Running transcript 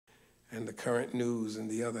and the current news in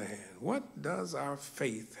the other hand. What does our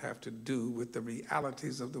faith have to do with the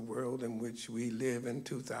realities of the world in which we live in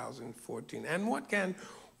 2014? And what can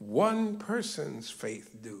one person's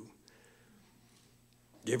faith do,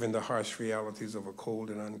 given the harsh realities of a cold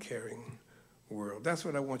and uncaring world? That's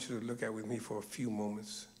what I want you to look at with me for a few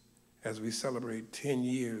moments as we celebrate 10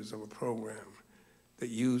 years of a program that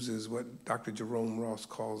uses what Dr. Jerome Ross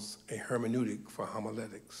calls a hermeneutic for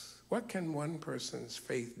homiletics. What can one person's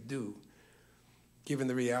faith do, given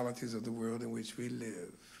the realities of the world in which we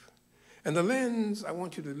live? And the lens I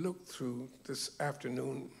want you to look through this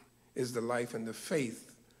afternoon is the life and the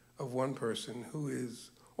faith of one person who is,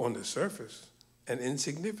 on the surface, an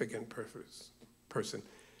insignificant person.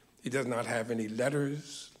 He does not have any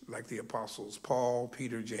letters like the apostles Paul,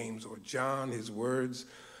 Peter, James, or John. His words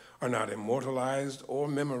are not immortalized or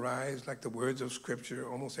memorized like the words of Scripture.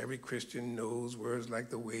 Almost every Christian knows words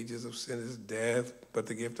like the wages of sin is death, but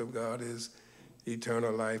the gift of God is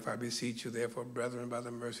eternal life. I beseech you, therefore, brethren, by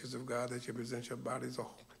the mercies of God, that you present your bodies a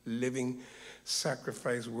living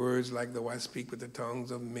sacrifice. Words like, though I speak with the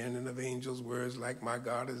tongues of men and of angels. Words like, my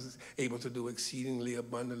God is able to do exceedingly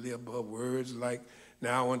abundantly above. Words like,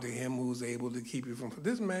 now unto him who's able to keep you from...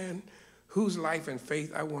 This man, whose life and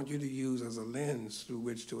faith I want you to use as a lens through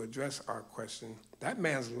which to address our question. That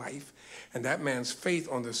man's life and that man's faith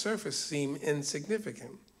on the surface seem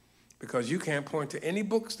insignificant because you can't point to any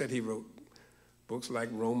books that he wrote. Books like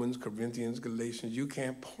Romans, Corinthians, Galatians. You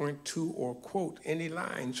can't point to or quote any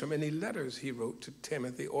lines from any letters he wrote to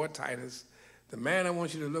Timothy or Titus. The man I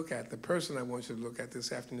want you to look at, the person I want you to look at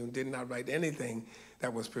this afternoon, did not write anything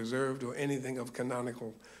that was preserved or anything of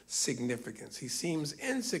canonical significance. He seems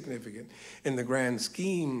insignificant in the grand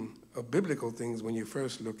scheme of biblical things when you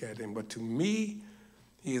first look at him. But to me,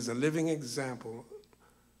 he is a living example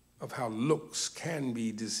of how looks can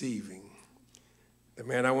be deceiving. The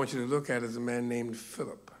man I want you to look at is a man named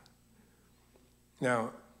Philip.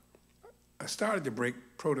 Now, I started to break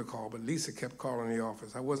protocol, but Lisa kept calling the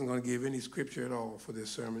office. I wasn't going to give any scripture at all for this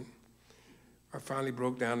sermon. I finally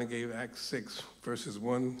broke down and gave Acts 6, verses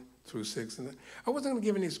 1 through 6. And I wasn't going to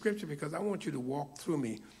give any scripture because I want you to walk through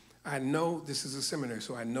me. I know this is a seminary,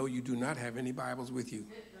 so I know you do not have any Bibles with you.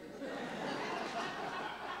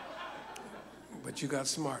 But you got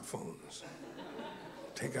smartphones.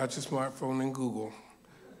 Take out your smartphone and Google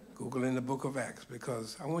in the book of Acts,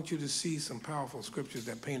 because I want you to see some powerful scriptures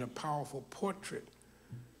that paint a powerful portrait,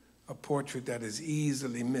 a portrait that is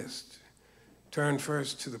easily missed. Turn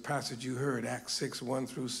first to the passage you heard, Acts 6, 1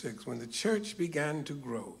 through 6. When the church began to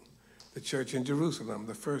grow, the church in Jerusalem,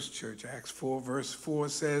 the first church, Acts 4, verse 4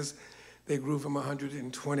 says, they grew from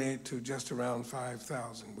 120 to just around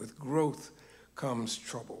 5,000. With growth comes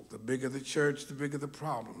trouble. The bigger the church, the bigger the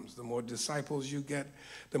problems. The more disciples you get,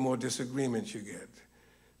 the more disagreements you get.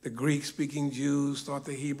 The Greek-speaking Jews thought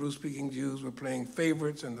the Hebrew-speaking Jews were playing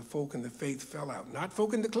favorites, and the folk in the faith fell out. Not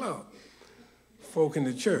folk in the club, folk in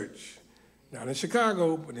the church. Not in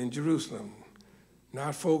Chicago, but in Jerusalem.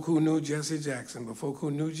 Not folk who knew Jesse Jackson, but folk who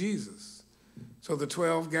knew Jesus. So the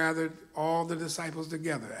 12 gathered all the disciples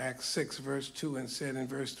together, Acts 6, verse 2, and said in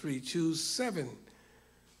verse 3, choose 7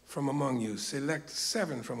 from among you, select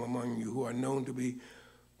 7 from among you who are known to be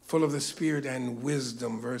full of the Spirit and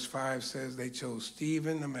wisdom. Verse 5 says they chose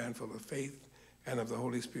Stephen, a man full of faith and of the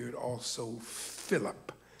Holy Spirit, also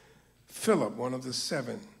Philip. Philip, one of the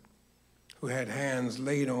 7 who had hands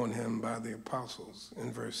laid on him by the apostles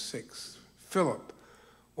in verse 6. Philip,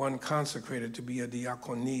 one consecrated to be a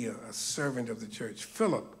diakonia, a servant of the church.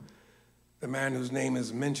 Philip, the man whose name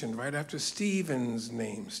is mentioned right after Stephen's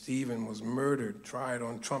name. Stephen was murdered, tried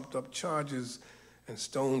on trumped-up charges, and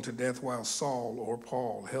stoned to death while Saul or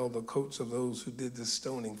Paul held the coats of those who did the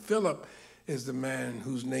stoning. Philip is the man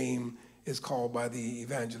whose name is called by the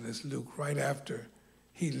evangelist Luke right after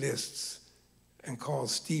he lists and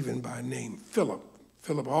calls Stephen by name. Philip.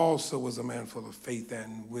 Philip also was a man full of faith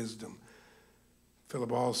and wisdom.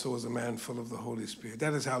 Philip also was a man full of the Holy Spirit.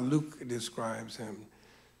 That is how Luke describes him.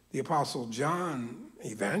 The Apostle John,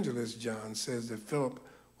 evangelist John, says that Philip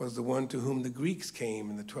was the one to whom the Greeks came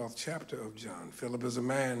in the 12th chapter of John. Philip is a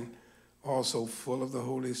man also full of the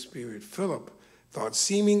Holy Spirit. Philip, thought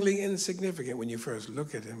seemingly insignificant when you first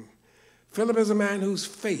look at him. Philip is a man whose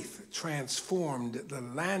faith transformed the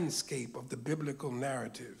landscape of the biblical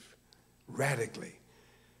narrative radically.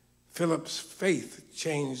 Philip's faith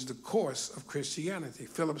changed the course of Christianity.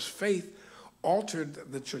 Philip's faith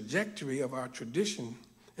altered the trajectory of our tradition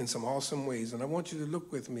in some awesome ways. And I want you to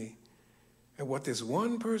look with me at what this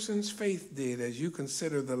one person's faith did as you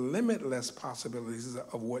consider the limitless possibilities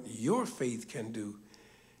of what your faith can do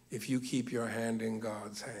if you keep your hand in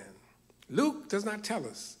God's hand. Luke does not tell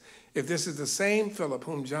us if this is the same Philip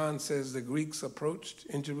whom John says the Greeks approached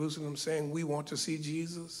in Jerusalem saying, we want to see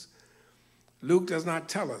Jesus. Luke does not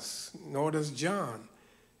tell us, nor does John,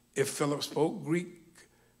 if Philip spoke Greek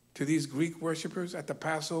to these Greek worshipers at the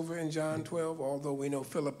Passover in John 12. Although we know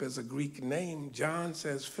Philip is a Greek name, John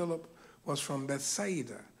says Philip was from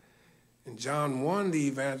Bethsaida. In John 1, the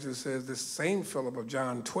evangelist says the same Philip of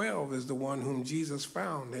John 12 is the one whom Jesus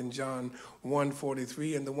found in John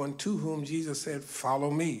 1:43, and the one to whom Jesus said,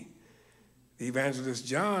 follow me. The evangelist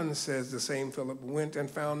John says the same Philip went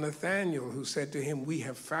and found Nathanael, who said to him, we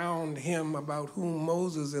have found him about whom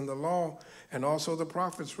Moses in the law and also the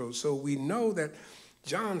prophets wrote. So we know that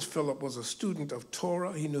John's Philip was a student of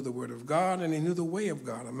Torah. He knew the word of God and he knew the way of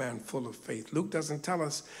God, a man full of faith. Luke doesn't tell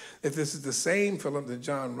us if this is the same Philip that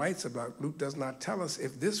John writes about. Luke does not tell us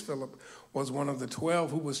if this Philip was one of the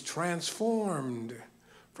 12 who was transformed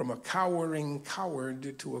from a cowering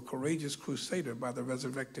coward to a courageous crusader by the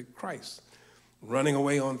resurrected Christ, running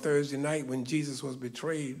away on Thursday night when Jesus was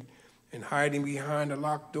betrayed and hiding behind a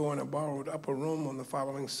locked door in a borrowed upper room on the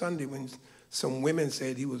following Sunday when some women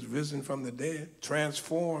said he was risen from the dead,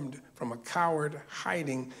 transformed from a coward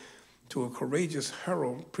hiding to a courageous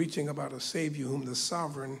herald preaching about a Savior whom the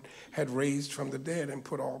sovereign had raised from the dead and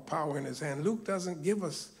put all power in his hand. Luke doesn't give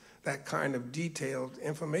us that kind of detailed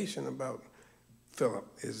information about Philip.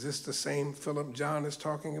 Is this the same Philip John is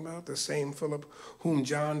talking about? The same Philip whom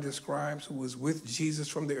John describes, who was with Jesus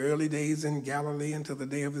from the early days in Galilee until the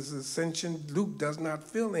day of his ascension? Luke does not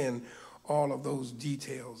fill in all of those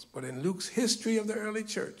details. But in Luke's history of the early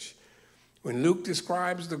church, when Luke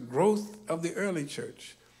describes the growth of the early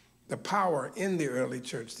church, the power in the early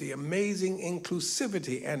church, the amazing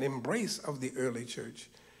inclusivity and embrace of the early church,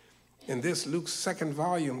 in this Luke's second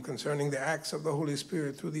volume concerning the acts of the Holy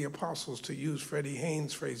Spirit through the apostles, to use Freddie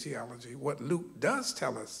Haynes' phraseology, what Luke does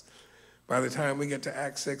tell us by the time we get to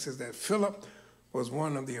Acts 6 is that Philip was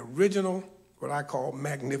one of the original, what I call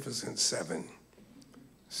magnificent seven.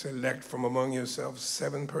 Select from among yourselves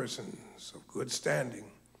 7 persons of good standing,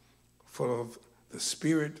 full of the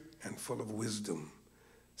Spirit and full of wisdom.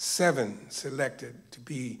 7 selected to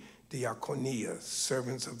be diakonia,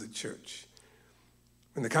 servants of the church.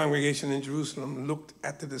 When the congregation in Jerusalem looked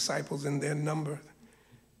at the disciples in their number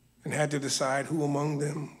and had to decide who among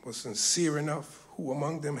them was sincere enough, who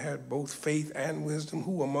among them had both faith and wisdom,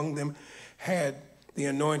 who among them had the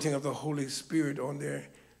anointing of the Holy Spirit on their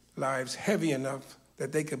lives heavy enough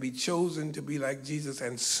that they could be chosen to be like Jesus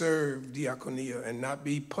and serve diakonia and not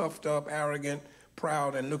be puffed up, arrogant,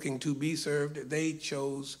 proud, and looking to be served, they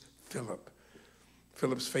chose Philip.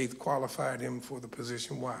 Philip's faith qualified him for the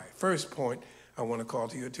position. Why? First point I want to call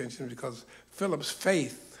to your attention, because Philip's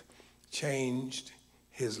faith changed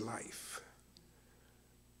his life.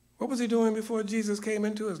 What was he doing before Jesus came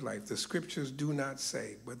into his life? The scriptures do not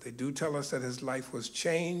say, but they do tell us that his life was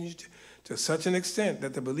changed to such an extent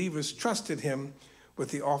that the believers trusted him with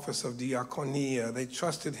the office of diakonia. They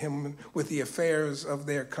trusted him with the affairs of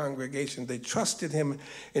their congregation. They trusted him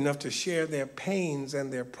enough to share their pains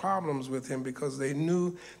and their problems with him because they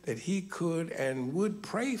knew that he could and would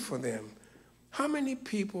pray for them. How many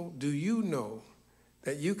people do you know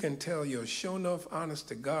that you can tell your sure enough, honest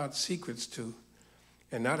to God secrets to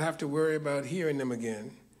and not have to worry about hearing them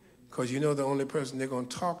again, because you know the only person they're going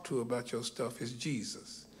to talk to about your stuff is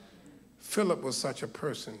Jesus? Philip was such a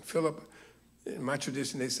person. Philip, in my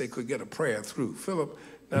tradition, they say could get a prayer through. Philip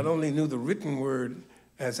not only knew the written word,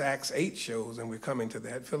 as Acts 8 shows, and we're coming to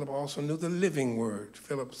that, Philip also knew the living word.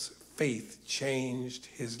 Philip's faith changed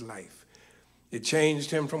his life. It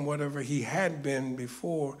changed him from whatever he had been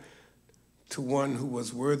before to one who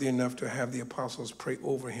was worthy enough to have the apostles pray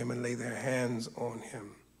over him and lay their hands on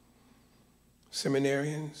him.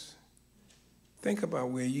 Seminarians, think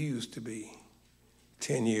about where you used to be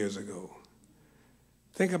 10 years ago.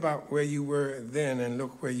 Think about where you were then and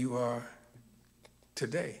look where you are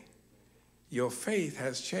today. Your faith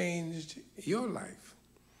has changed your life.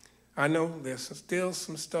 I know there's still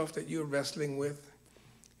some stuff that you're wrestling with,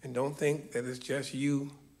 and don't think that it's just you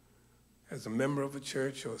as a member of a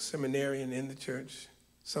church or a seminarian in the church.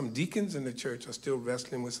 Some deacons in the church are still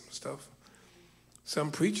wrestling with some stuff.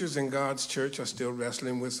 Some preachers in God's church are still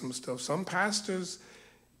wrestling with some stuff. Some pastors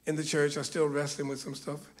in the church are still wrestling with some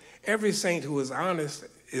stuff. Every saint who is honest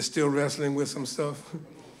is still wrestling with some stuff.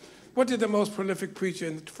 What did the most prolific preacher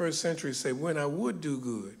in the first century say? When I would do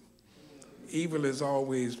good, evil is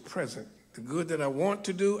always present. The good that I want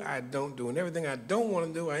to do, I don't do. And everything I don't want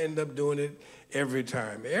to do, I end up doing it every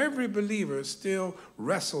time. Every believer still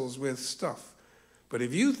wrestles with stuff. But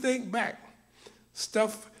if you think back,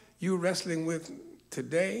 stuff you're wrestling with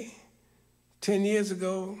today, 10 years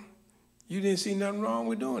ago, You didn't see nothing wrong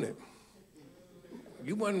with doing it.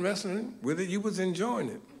 You wasn't wrestling with it, you was enjoying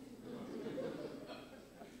it.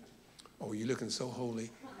 Oh, you're looking so holy.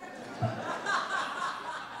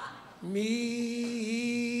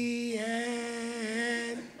 Me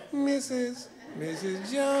and Mrs.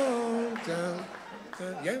 Jones.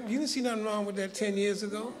 Yeah, you didn't see nothing wrong with that 10 years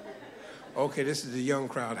ago? Okay, this is the young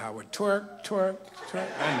crowd, Howard. Twerk, twerk, twerk.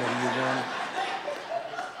 I know you want it.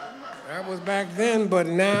 That was back then, but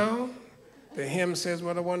now the hymn says,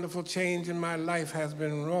 what a wonderful change in my life has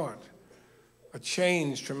been wrought. A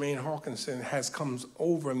change, Tremaine Hawkinson, has come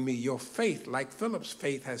over me. Your faith, like Philip's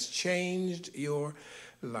faith, has changed your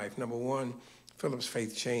life. Number one, Philip's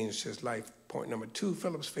faith changed his life. Point number two,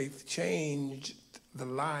 Philip's faith changed the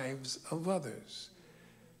lives of others.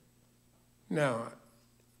 Now,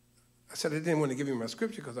 I said I didn't want to give you my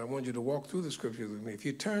scripture because I wanted you to walk through the scriptures with me. If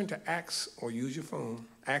you turn to Acts, or use your phone,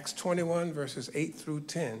 Acts 21, verses 8 through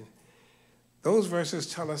 10, those verses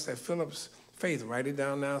tell us that Philip's faith, write it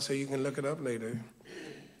down now so you can look it up later.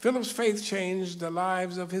 Philip's faith changed the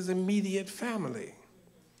lives of his immediate family.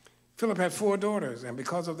 Philip had 4 daughters, and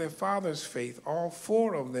because of their father's faith, all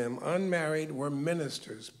 4 of them, unmarried, were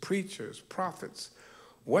ministers, preachers, prophets.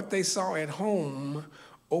 What they saw at home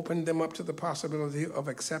opened them up to the possibility of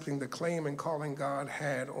accepting the claim and calling God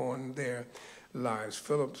had on their lives.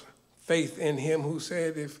 Philip's faith in him who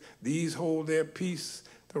said, if these hold their peace,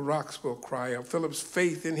 the rocks will cry out. Philip's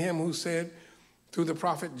faith in him who said, through the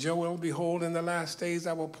prophet Joel, behold, in the last days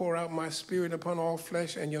I will pour out my spirit upon all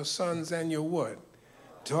flesh, and your sons and your what?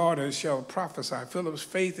 Daughters shall prophesy. Philip's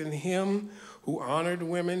faith in him who honored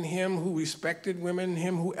women, him who respected women,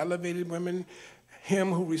 him who elevated women,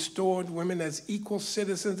 him who restored women as equal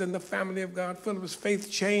citizens in the family of God. Philip's faith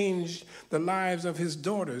changed the lives of his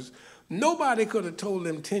daughters. Nobody could have told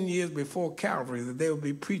them 10 years before Calvary that they would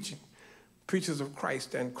be preachers of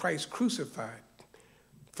Christ and Christ crucified.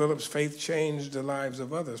 Philip's faith changed the lives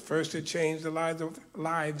of others. First, it changed the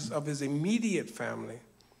lives of his immediate family.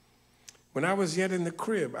 When I was yet in the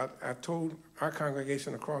crib, I told our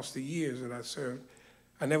congregation across the years that I served,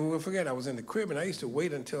 I never will forget, I was in the crib, and I used to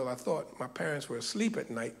wait until I thought my parents were asleep at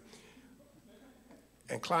night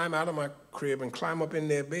and climb out of my crib and climb up in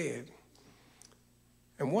their bed.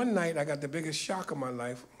 And one night, I got the biggest shock of my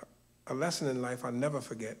life, a lesson in life I'll never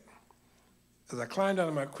forget. As I climbed out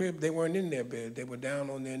of my crib, they weren't in their bed. They were down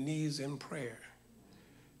on their knees in prayer.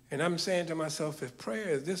 And I'm saying to myself, if prayer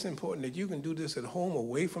is this important that you can do this at home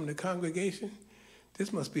away from the congregation,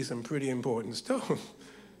 this must be some pretty important stuff,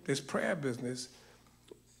 this prayer business.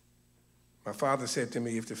 My father said to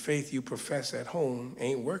me, if the faith you profess at home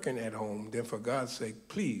ain't working at home, then for God's sake,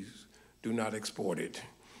 please do not export it.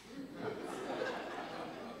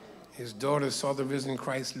 His daughters saw the risen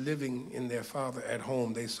Christ living in their father at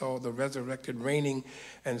home. They saw the resurrected, reigning,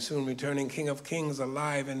 and soon returning King of Kings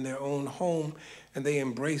alive in their own home, and they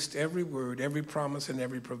embraced every word, every promise, and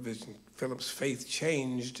every provision. Philip's faith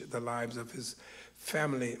changed the lives of his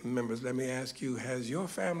family members. Let me ask you, has your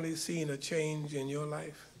family seen a change in your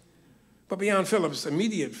life? But beyond Philip's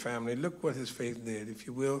immediate family, look what his faith did. If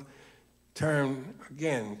you will, turn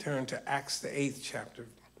to Acts, the 8th chapter.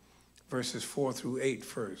 Verses 4 through 8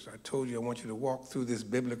 first. I told you I want you to walk through this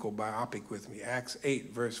biblical biopic with me. Acts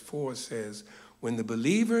 8, verse 4 says, when the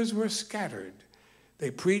believers were scattered,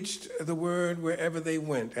 they preached the word wherever they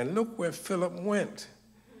went. And look where Philip went.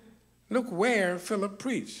 Look where Philip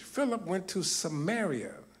preached. Philip went to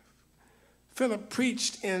Samaria. Philip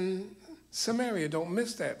preached in Samaria. Don't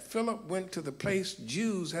miss that. Philip went to the place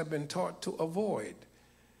Jews have been taught to avoid.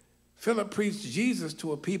 Philip preached Jesus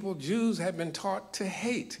to a people Jews had been taught to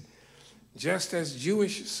hate. Just as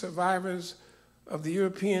Jewish survivors of the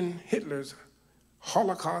European Hitler's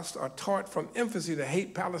Holocaust are taught from infancy to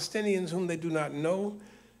hate Palestinians whom they do not know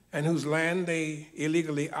and whose land they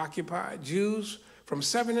illegally occupy, Jews from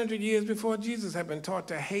 700 years before Jesus have been taught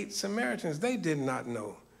to hate Samaritans they did not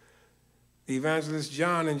know. The evangelist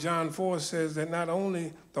John in John 4 says that not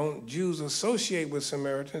only don't Jews associate with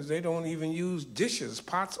Samaritans, they don't even use dishes,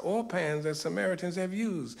 pots, or pans that Samaritans have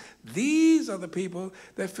used. These are the people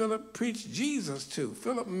that Philip preached Jesus to.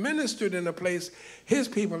 Philip ministered in a place his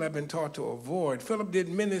people have been taught to avoid. Philip did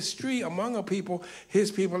ministry among a people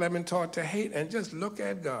his people have been taught to hate. And just look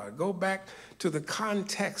at God. Go back to the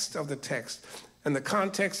context of the text and the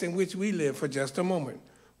context in which we live for just a moment.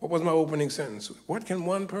 What was my opening sentence? What can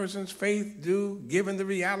one person's faith do given the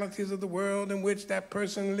realities of the world in which that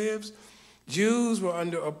person lives? Jews were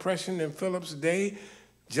under oppression in Philip's day,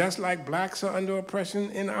 just like blacks are under oppression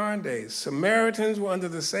in our days. Samaritans were under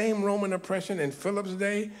the same Roman oppression in Philip's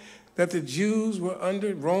day that the Jews were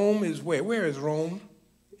under. Rome is where? Where is Rome?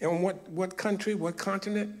 And what country, what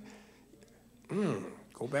continent?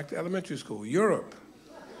 Go back to elementary school. Europe.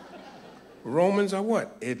 Romans are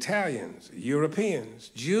what? Italians, Europeans.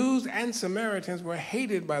 Jews and Samaritans were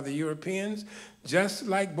hated by the Europeans, just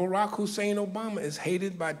like Barack Hussein Obama is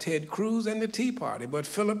hated by Ted Cruz and the Tea Party. But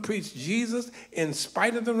Philip preached Jesus in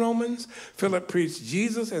spite of the Romans. Philip preached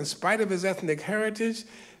Jesus in spite of his ethnic heritage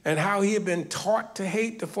and how he had been taught to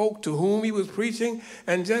hate the folk to whom he was preaching.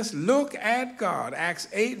 And just look at God. Acts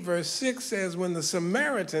 8, verse 6 says, when the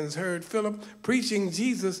Samaritans heard Philip preaching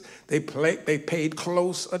Jesus, they paid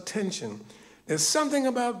close attention. There's something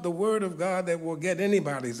about the word of God that will get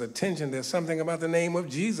anybody's attention. There's something about the name of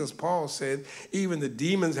Jesus. Paul said, even the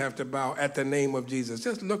demons have to bow at the name of Jesus.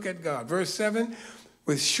 Just look at God. Verse 7,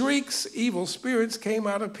 with shrieks, evil spirits came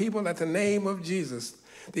out of people at the name of Jesus.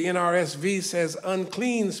 The NRSV says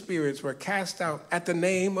unclean spirits were cast out at the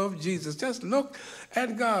name of Jesus. Just look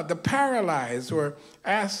at God. The paralyzed were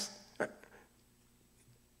asked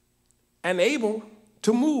and able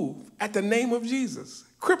to move at the name of Jesus.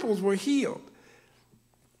 Cripples were healed.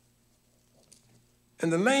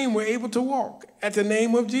 And the lame were able to walk at the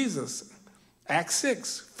name of Jesus. Acts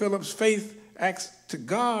 6, Philip's faith to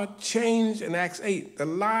God changed in Acts 8. The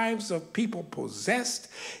lives of people possessed.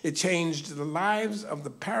 It changed the lives of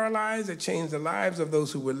the paralyzed. It changed the lives of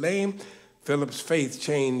those who were lame. Philip's faith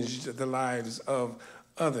changed the lives of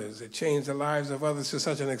others. It changed the lives of others to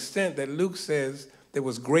such an extent that Luke says there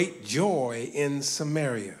was great joy in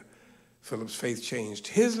Samaria. Philip's faith changed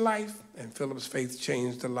his life, and Philip's faith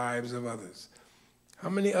changed the lives of others. How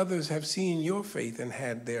many others have seen your faith and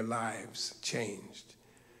had their lives changed?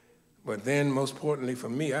 But then, most importantly for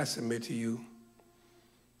me, I submit to you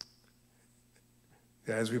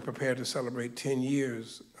that as we prepare to celebrate 10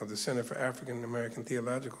 years of the Center for African American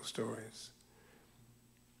Theological Stories,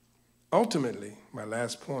 ultimately, my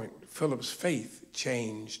last point, Philip's faith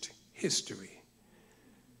changed history.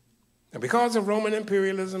 And because of Roman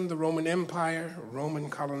imperialism, the Roman Empire, Roman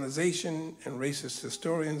colonization, and racist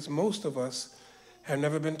historians, most of us have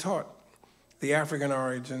never been taught the African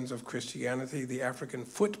origins of Christianity, the African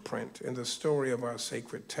footprint in the story of our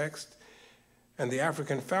sacred text, and the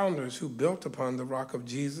African founders who built upon the rock of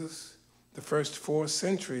Jesus, the first 4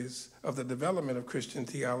 centuries of the development of Christian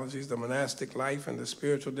theologies, the monastic life and the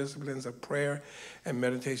spiritual disciplines of prayer and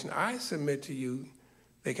meditation. I submit to you,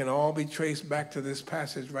 they can all be traced back to this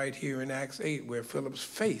passage right here in Acts 8, where Philip's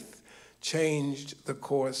faith changed the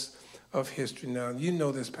course of history. Now, you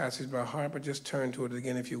know this passage by heart, but just turn to it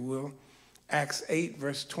again if you will. Acts 8,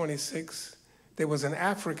 verse 26, there was an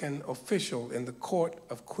African official in the court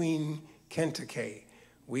of Queen Kentake.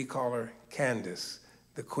 We call her Candace,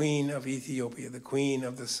 the queen of Ethiopia, the queen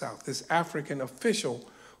of the south. This African official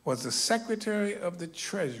was the secretary of the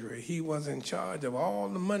treasury. He was in charge of all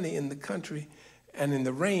the money in the country and in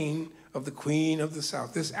the reign of the queen of the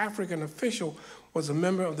south. This African official was a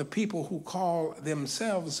member of the people who call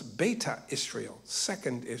themselves Beta Israel,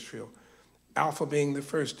 second Israel, Alpha being the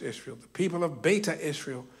first Israel. The people of Beta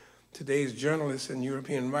Israel, today's journalists and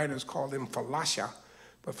European writers call them Falasha,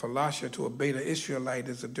 but Falasha to a Beta Israelite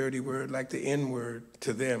is a dirty word like the N-word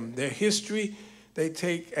to them. Their history they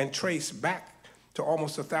take and trace back to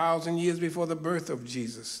almost 1,000 years before the birth of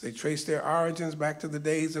Jesus. They trace their origins back to the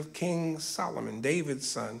days of King Solomon, David's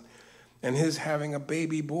son, and his having a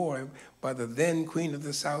baby boy by the then queen of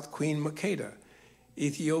the south, Queen Makeda.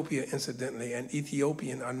 Ethiopia, incidentally, and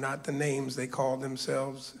Ethiopian are not the names they call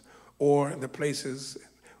themselves or the places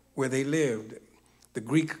where they lived. The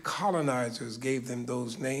Greek colonizers gave them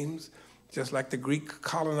those names, just like the Greek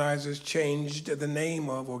colonizers changed the name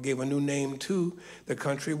of or gave a new name to the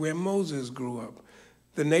country where Moses grew up.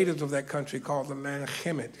 The natives of that country called the land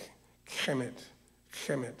Kemet.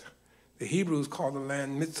 The Hebrews called the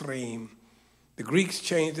land Mitzrayim. The Greeks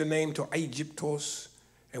changed the name to Egyptos,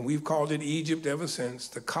 and we've called it Egypt ever since.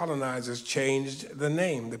 The colonizers changed the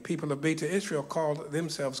name. The people of Beta Israel called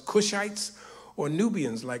themselves Cushites or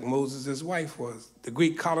Nubians, like Moses' wife was. The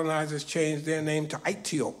Greek colonizers changed their name to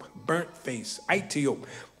Ethiop, burnt face, Ethiop,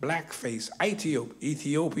 black face,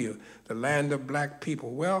 Ethiopia, the land of black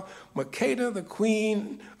people. Well, Makeda, the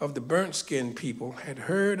queen of the burnt skin people, had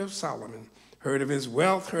heard of Solomon, heard of his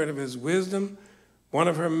wealth, heard of his wisdom. One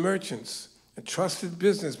of her merchants, a trusted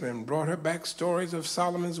businessman, brought her back stories of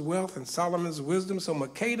Solomon's wealth and Solomon's wisdom. So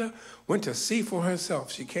Makeda went to see for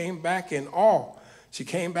herself. She came back in awe. She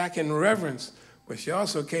came back in reverence, but she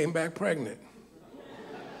also came back pregnant.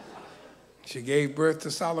 She gave birth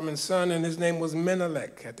to Solomon's son, and his name was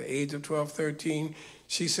Menelik. At the age of 12, 13,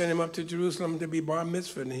 she sent him up to Jerusalem to be bar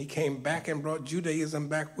mitzvah, and he came back and brought Judaism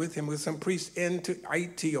back with him with some priests into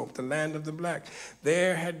Ethiopia, the land of the black.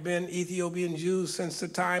 There had been Ethiopian Jews since the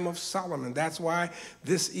time of Solomon. That's why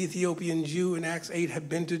this Ethiopian Jew in Acts 8 had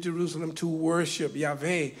been to Jerusalem to worship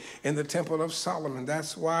Yahweh in the temple of Solomon.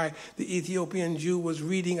 That's why the Ethiopian Jew was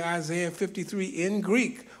reading Isaiah 53 in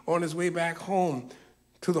Greek on his way back home,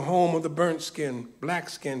 to the home of the burnt-skinned,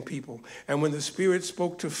 black-skinned people. And when the Spirit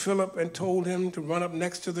spoke to Philip and told him to run up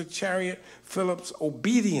next to the chariot, Philip's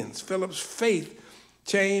obedience, Philip's faith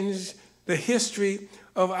changed the history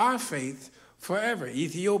of our faith forever.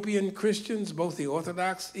 Ethiopian Christians, both the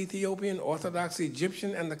Orthodox Ethiopian, Orthodox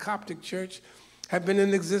Egyptian, and the Coptic Church, have been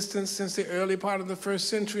in existence since the early part of the 1st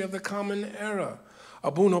century of the Common Era.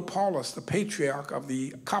 Abuna Paulus, the patriarch of the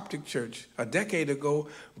Coptic Church, a decade ago,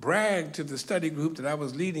 bragged to the study group that I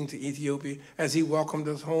was leading to Ethiopia as he welcomed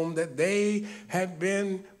us home that they had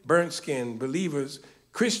been burnt-skinned believers,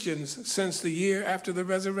 Christians, since the year after the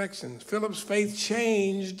resurrection. Philip's faith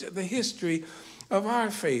changed the history of our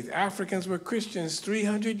faith. Africans were Christians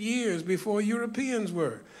 300 years before Europeans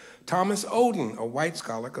were. Thomas Oden, a white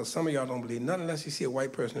scholar, because some of y'all don't believe nothing unless you see a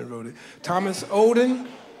white person who wrote it. Thomas Oden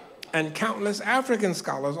and countless African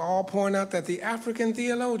scholars all point out that the African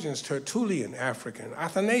theologians, Tertullian, African,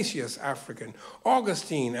 Athanasius, African,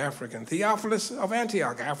 Augustine, African, Theophilus of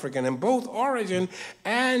Antioch, African, and both Origen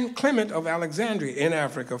and Clement of Alexandria in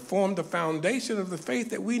Africa formed the foundation of the faith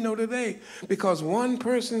that we know today, because one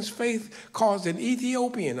person's faith caused an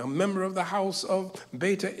Ethiopian, a member of the house of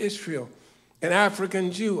Beta Israel, an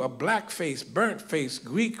African Jew, a black-faced, burnt-faced,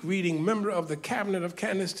 Greek-reading member of the cabinet of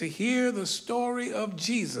canons to hear the story of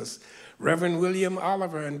Jesus. Reverend William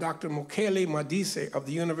Oliver and Dr. Mokele Madise of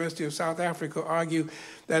the University of South Africa argue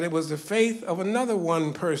that it was the faith of another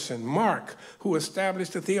one person, Mark, who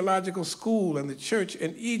established a theological school and the church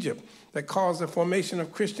in Egypt that caused the formation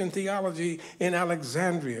of Christian theology in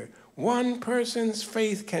Alexandria. One person's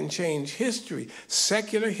faith can change history,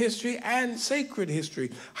 secular history and sacred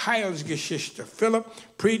history. Heilsgeschichte. Philip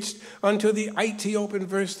preached unto the Ethiopian,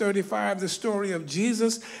 verse 35, the story of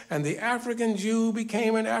Jesus, and the African Jew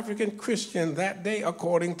became an African Christian that day,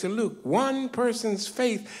 according to Luke. One person's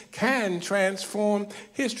faith can transform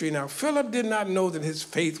history. Now, Philip did not know that his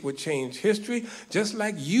faith would change history, just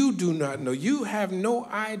like you do not know. You have no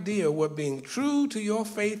idea what being true to your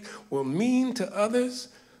faith will mean to others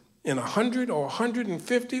in 100 or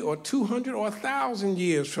 150 or 200 or 1,000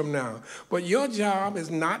 years from now. But your job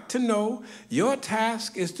is not to know. Your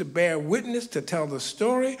task is to bear witness, to tell the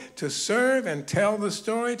story, to serve and tell the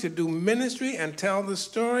story, to do ministry and tell the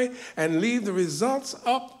story, and leave the results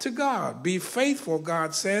up to God. Be faithful,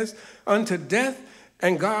 God says, unto death,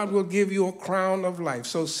 and God will give you a crown of life.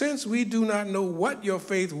 So since we do not know what your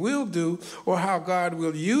faith will do or how God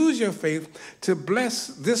will use your faith to bless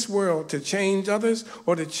this world, to change others,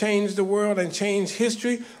 or to change the world and change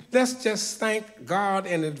history, let's just thank God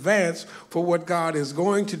in advance for what God is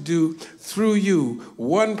going to do through you,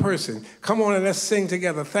 one person. Come on and let's sing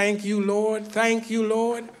together. Thank you, Lord. Thank you,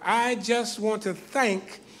 Lord. I just want to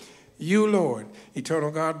thank you, Lord. Eternal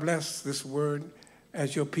God, bless this word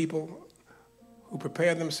as your people who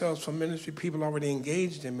prepare themselves for ministry, people already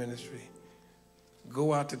engaged in ministry,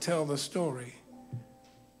 go out to tell the story,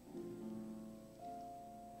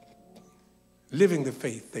 living the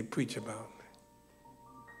faith they preach about.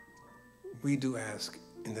 We do ask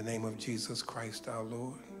in the name of Jesus Christ our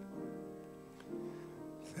Lord.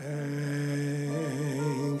 Thank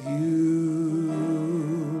you,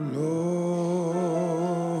 Lord.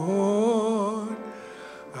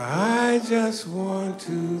 I just want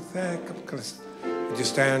to thank him.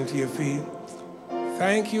 Just stand to your feet.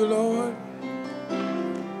 Thank you, Lord.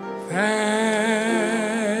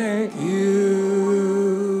 Thank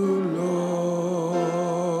you,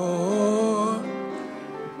 Lord.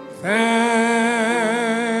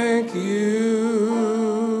 Thank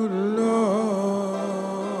you, Lord.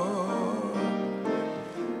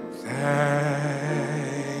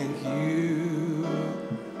 Thank you,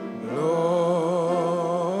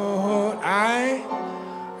 Lord.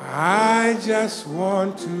 I just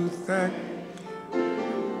want to thank.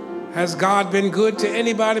 Has God been good to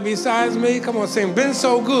anybody besides me? Come on, sing. Been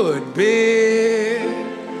so good.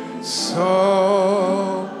 Been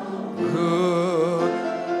so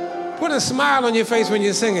good. Put a smile on your face when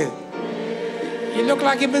you sing it. You look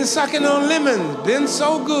like you've been sucking on lemons. Been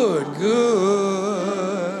so good.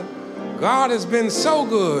 Good. God has been so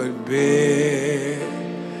good.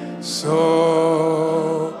 Been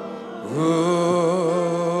so good.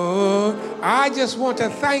 I just want to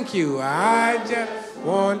thank you. I just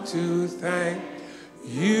want to thank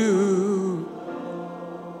you.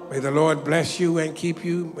 May the Lord bless you and keep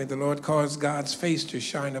you. May the Lord cause God's face to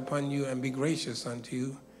shine upon you and be gracious unto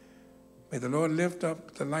you. May the Lord lift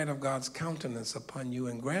up the light of God's countenance upon you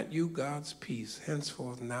and grant you God's peace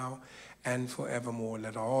henceforth, now, and forevermore.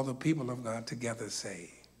 Let all the people of God together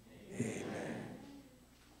say,